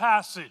in this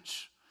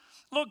passage.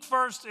 Look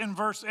first in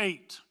verse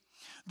 8.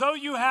 Though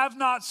you have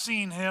not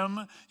seen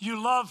him,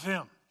 you love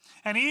him.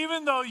 And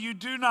even though you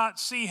do not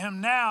see him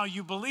now,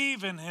 you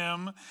believe in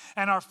him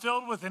and are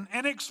filled with an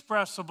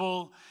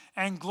inexpressible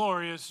and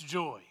glorious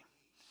joy.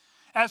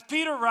 As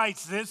Peter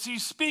writes this, he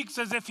speaks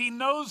as if he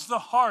knows the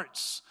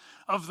hearts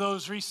of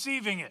those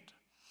receiving it.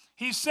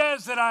 He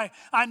says that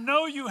I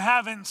know you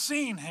haven't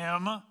seen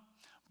him,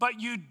 but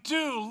you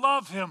do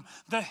love him.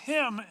 The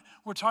him,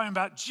 we're talking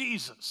about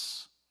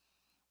Jesus.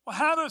 Well,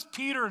 how does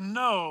Peter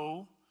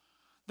know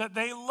that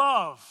they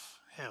love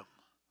him?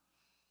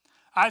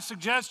 I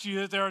suggest to you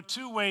that there are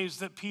two ways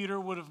that Peter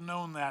would have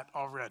known that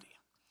already.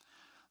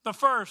 The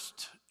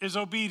first is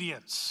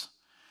obedience.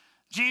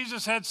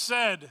 Jesus had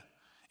said,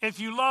 "If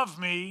you love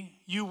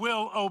me, you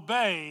will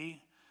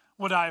obey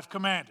what I have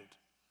commanded."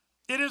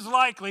 It is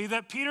likely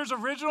that Peter's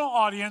original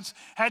audience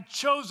had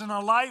chosen a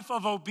life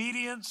of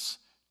obedience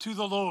to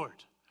the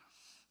Lord.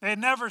 They had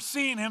never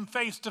seen him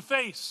face to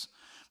face,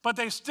 but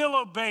they still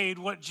obeyed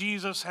what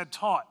Jesus had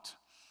taught.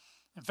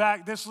 In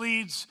fact, this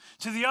leads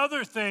to the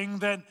other thing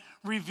that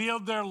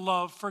revealed their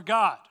love for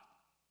God.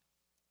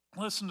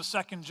 Listen to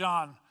 2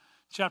 John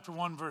chapter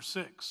 1, verse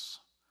 6.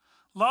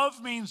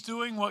 Love means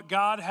doing what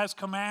God has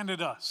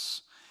commanded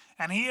us,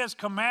 and he has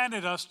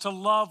commanded us to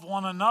love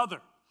one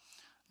another,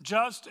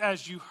 just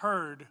as you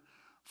heard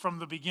from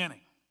the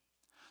beginning.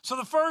 So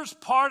the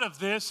first part of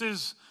this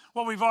is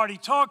what we've already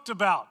talked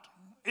about.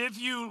 If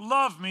you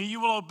love me, you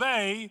will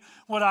obey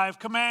what I have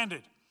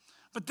commanded.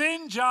 But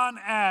then John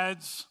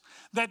adds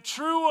that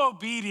true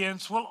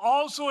obedience will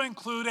also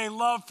include a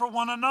love for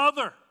one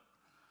another.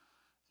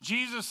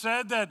 Jesus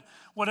said that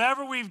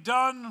whatever we've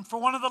done for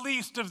one of the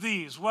least of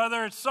these,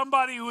 whether it's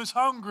somebody who is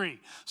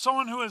hungry,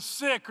 someone who is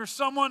sick, or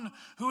someone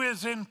who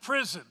is in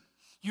prison,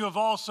 you have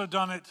also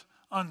done it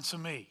unto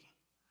me.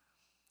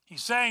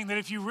 He's saying that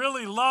if you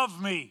really love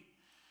me,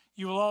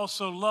 you will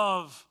also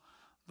love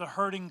the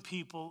hurting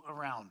people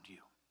around you.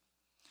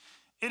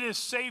 It is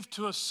safe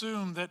to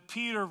assume that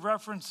Peter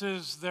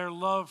references their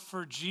love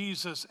for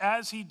Jesus.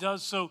 As he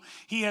does so,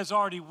 he has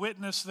already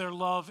witnessed their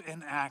love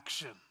in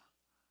action.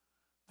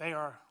 They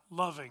are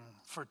loving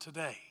for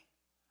today.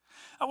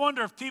 I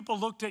wonder if people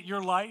looked at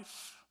your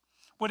life,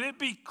 would it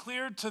be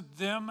clear to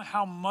them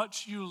how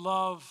much you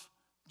love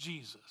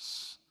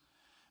Jesus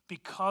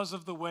because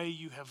of the way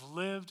you have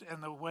lived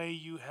and the way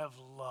you have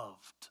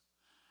loved?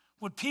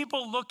 Would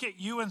people look at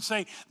you and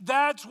say,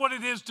 that's what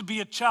it is to be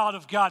a child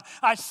of God?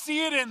 I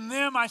see it in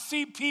them. I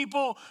see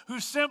people who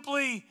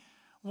simply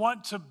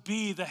want to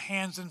be the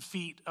hands and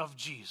feet of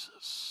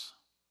Jesus.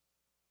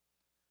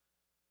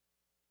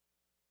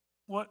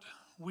 What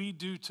we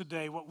do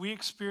today, what we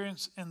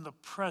experience in the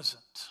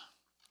present,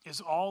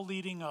 is all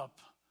leading up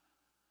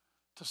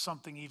to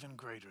something even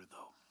greater,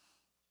 though.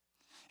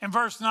 In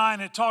verse 9,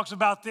 it talks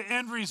about the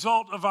end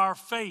result of our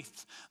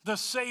faith, the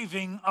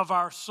saving of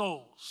our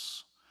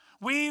souls.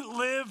 We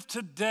live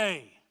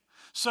today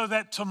so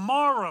that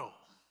tomorrow,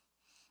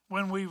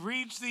 when we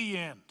reach the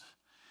end,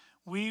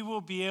 we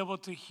will be able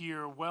to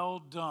hear, well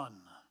done,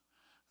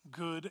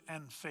 good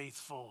and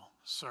faithful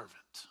servant.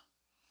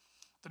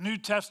 The New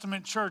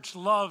Testament church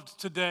loved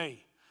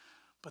today,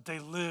 but they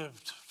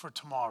lived for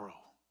tomorrow.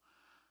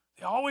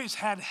 They always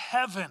had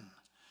heaven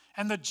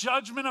and the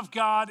judgment of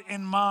God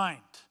in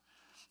mind.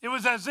 It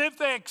was as if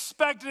they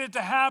expected it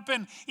to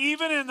happen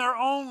even in their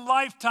own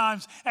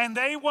lifetimes, and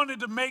they wanted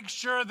to make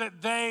sure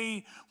that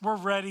they were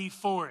ready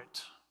for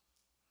it.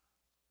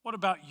 What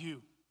about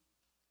you?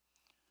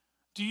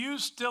 Do you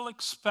still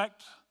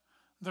expect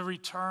the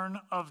return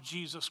of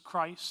Jesus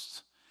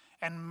Christ,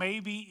 and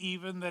maybe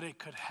even that it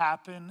could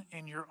happen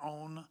in your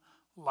own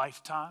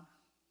lifetime?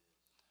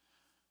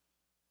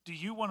 Do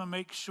you want to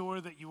make sure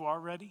that you are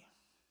ready?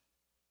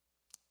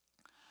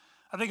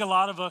 I think a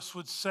lot of us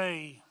would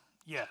say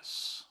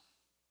yes.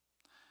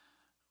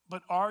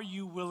 But are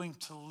you willing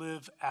to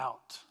live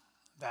out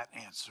that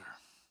answer?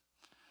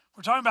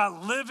 We're talking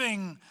about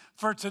loving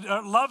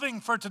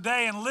for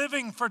today and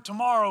living for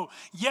tomorrow.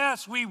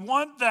 Yes, we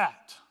want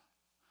that.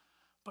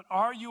 But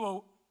are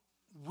you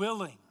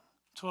willing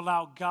to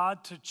allow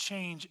God to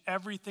change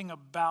everything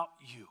about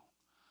you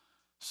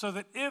so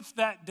that if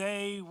that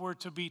day were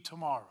to be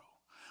tomorrow,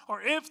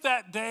 or if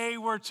that day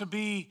were to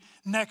be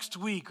next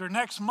week or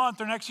next month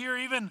or next year,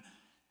 even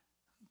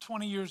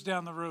 20 years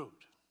down the road,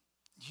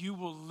 you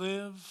will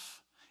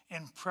live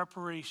in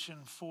preparation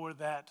for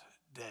that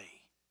day?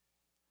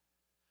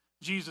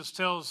 Jesus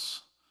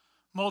tells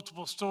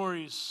multiple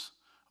stories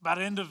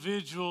about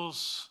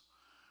individuals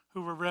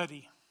who were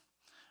ready.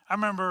 I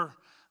remember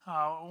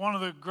one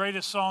of the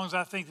greatest songs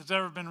I think that's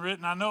ever been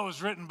written. I know it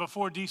was written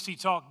before DC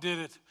Talk did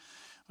it,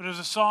 but it was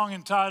a song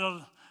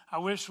entitled, I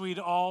Wish We'd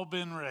All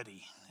Been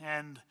Ready.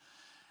 And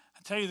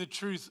I tell you the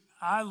truth,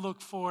 I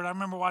look forward. I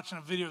remember watching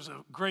a video. It was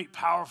a great,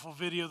 powerful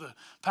video. The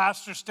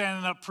pastor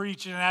standing up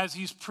preaching, and as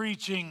he's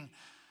preaching,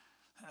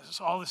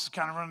 all this is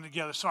kind of running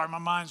together. Sorry, my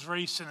mind's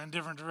racing in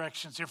different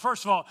directions here.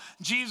 First of all,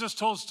 Jesus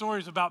told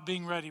stories about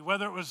being ready,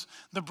 whether it was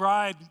the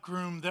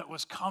bridegroom that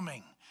was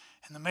coming,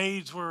 and the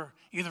maids were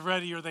either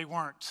ready or they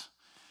weren't.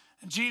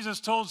 And Jesus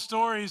told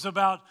stories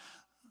about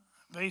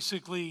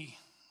basically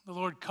the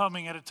Lord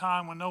coming at a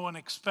time when no one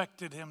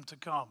expected him to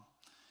come.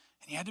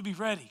 And you had to be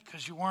ready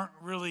because you weren't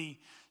really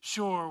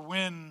sure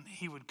when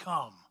he would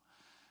come.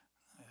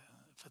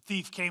 If a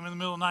thief came in the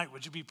middle of the night,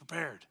 would you be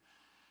prepared?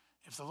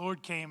 If the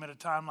Lord came at a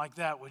time like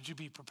that, would you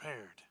be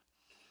prepared?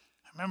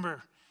 I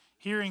remember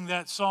hearing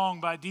that song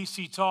by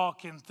DC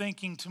Talk and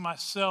thinking to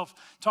myself,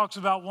 talks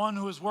about one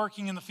who is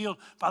working in the field.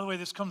 By the way,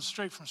 this comes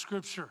straight from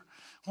Scripture.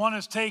 One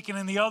is taken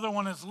and the other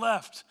one is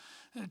left.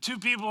 Two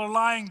people are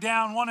lying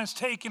down, one is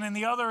taken and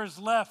the other is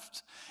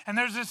left. And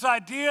there's this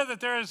idea that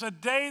there is a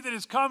day that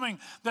is coming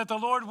that the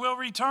Lord will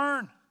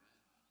return.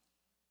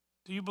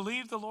 Do you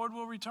believe the Lord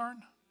will return?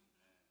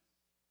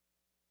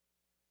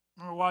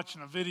 I remember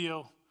watching a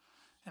video,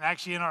 and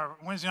actually in our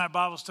Wednesday night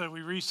Bible study,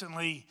 we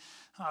recently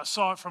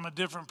saw it from a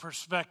different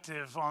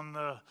perspective on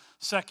the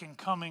second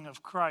coming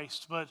of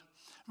Christ. But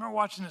I remember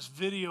watching this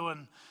video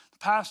and the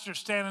pastor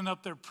standing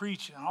up there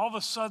preaching, and all of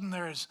a sudden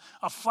there is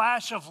a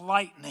flash of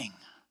lightning.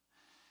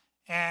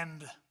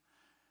 And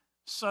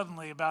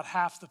suddenly about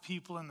half the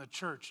people in the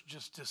church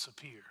just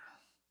disappear.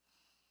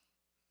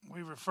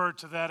 We refer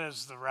to that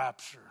as the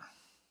rapture.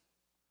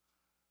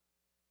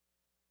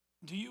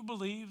 Do you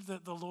believe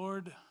that the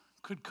Lord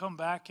could come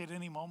back at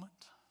any moment?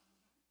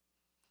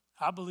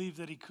 I believe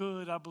that he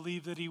could. I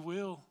believe that he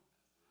will.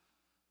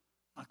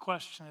 My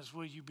question is,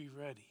 will you be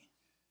ready?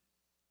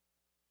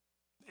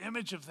 The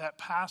image of that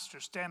pastor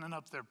standing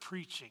up there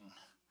preaching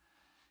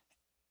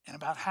and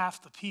about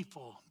half the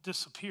people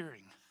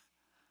disappearing,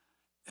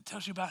 it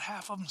tells you about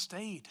half of them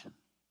stayed. There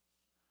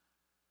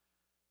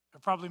are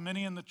probably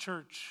many in the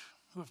church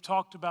who have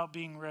talked about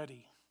being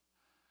ready.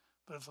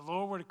 But if the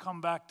Lord were to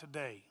come back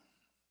today,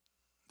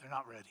 they're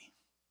not ready.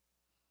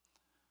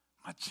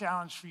 My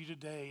challenge for you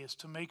today is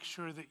to make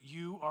sure that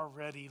you are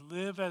ready.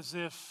 Live as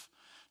if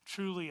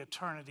truly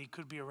eternity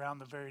could be around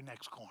the very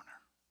next corner.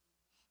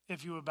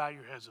 If you would bow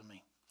your heads with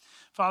me.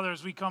 Father,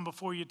 as we come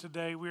before you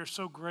today, we are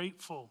so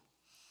grateful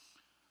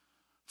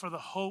for the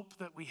hope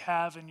that we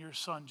have in your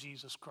Son,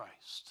 Jesus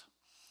Christ.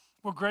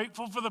 We're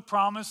grateful for the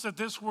promise that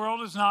this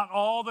world is not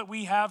all that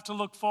we have to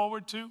look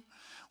forward to.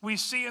 We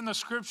see in the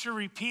Scripture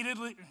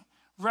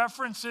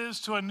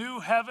references to a new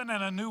heaven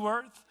and a new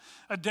earth,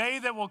 a day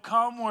that will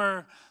come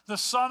where the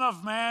Son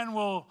of Man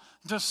will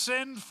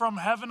descend from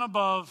heaven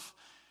above,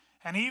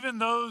 and even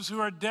those who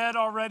are dead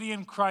already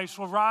in Christ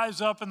will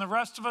rise up, and the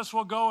rest of us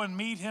will go and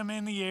meet him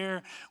in the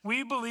air.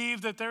 We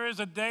believe that there is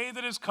a day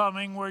that is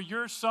coming where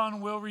your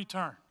Son will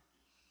return.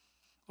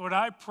 Lord,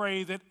 I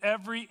pray that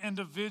every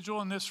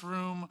individual in this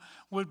room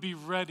would be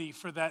ready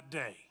for that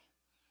day.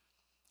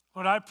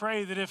 Lord, I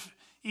pray that if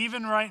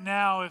even right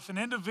now, if an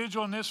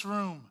individual in this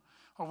room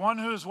or one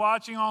who is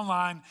watching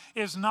online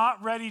is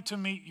not ready to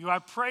meet you, I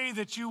pray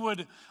that you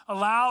would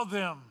allow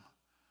them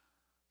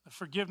the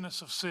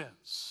forgiveness of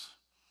sins.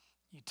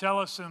 You tell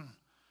us in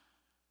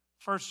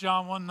 1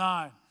 John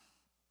 1:9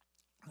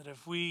 that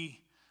if we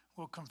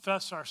will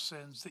confess our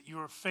sins, that you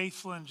are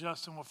faithful and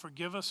just and will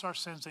forgive us our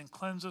sins and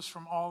cleanse us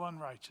from all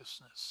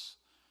unrighteousness.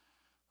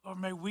 Lord,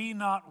 may we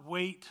not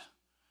wait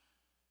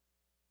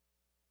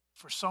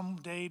for some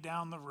day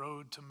down the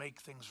road to make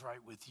things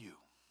right with you.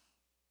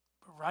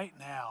 But right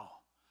now,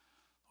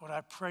 Lord,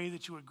 I pray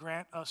that you would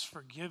grant us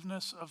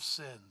forgiveness of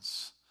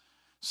sins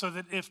so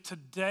that if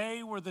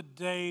today were the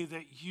day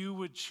that you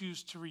would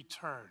choose to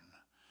return,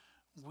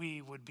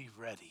 we would be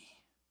ready.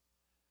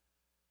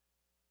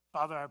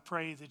 Father, I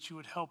pray that you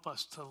would help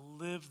us to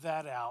live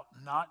that out,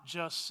 not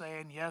just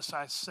saying, yes,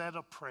 I said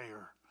a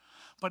prayer,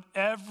 but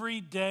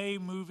every day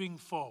moving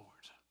forward.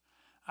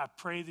 I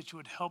pray that you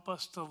would help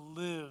us to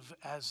live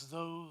as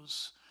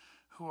those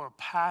who are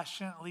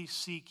passionately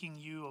seeking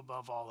you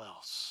above all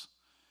else.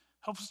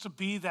 Help us to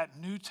be that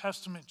New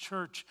Testament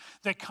church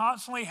that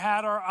constantly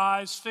had our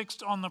eyes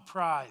fixed on the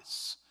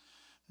prize,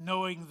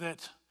 knowing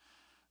that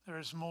there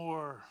is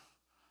more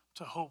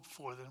to hope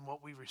for than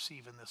what we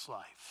receive in this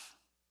life.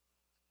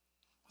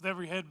 With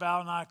every head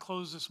bowed and eye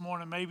closed this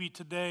morning, maybe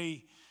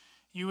today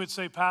you would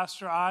say,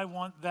 Pastor, I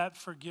want that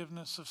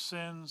forgiveness of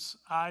sins.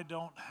 I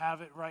don't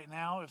have it right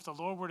now. If the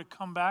Lord were to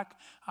come back,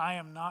 I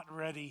am not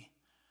ready.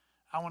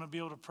 I want to be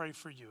able to pray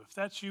for you. If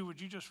that's you,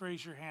 would you just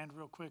raise your hand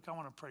real quick? I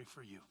want to pray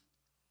for you.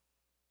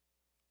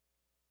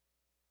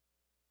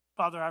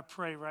 Father, I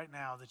pray right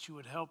now that you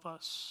would help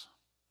us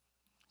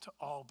to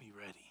all be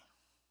ready.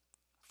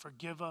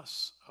 Forgive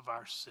us of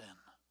our sin.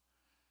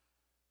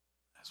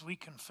 As we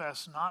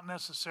confess, not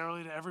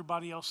necessarily to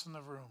everybody else in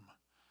the room,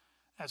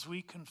 as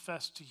we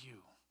confess to you,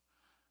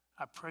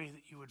 I pray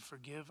that you would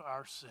forgive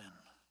our sin.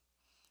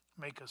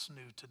 Make us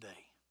new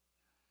today.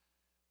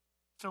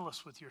 Fill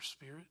us with your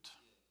Spirit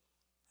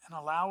and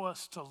allow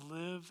us to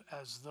live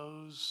as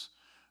those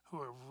who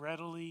are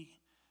readily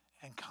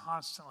and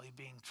constantly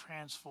being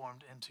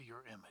transformed into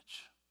your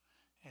image.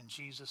 In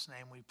Jesus'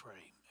 name we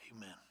pray.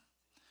 Amen.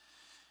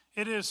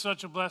 It is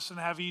such a blessing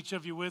to have each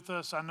of you with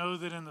us. I know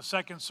that in the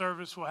second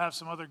service we'll have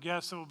some other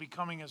guests that will be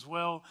coming as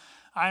well.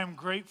 I am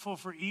grateful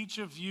for each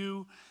of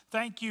you.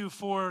 Thank you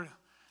for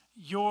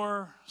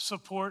your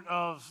support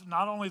of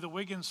not only the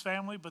Wiggins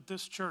family, but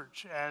this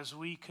church as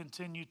we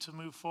continue to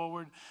move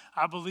forward.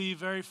 I believe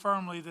very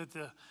firmly that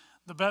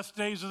the best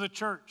days of the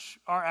church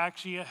are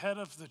actually ahead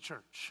of the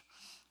church.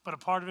 But a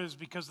part of it is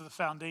because of the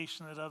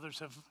foundation that others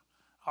have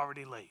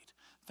already laid.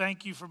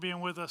 Thank you for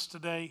being with us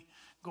today.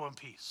 Go in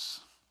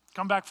peace.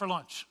 Come back for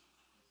lunch.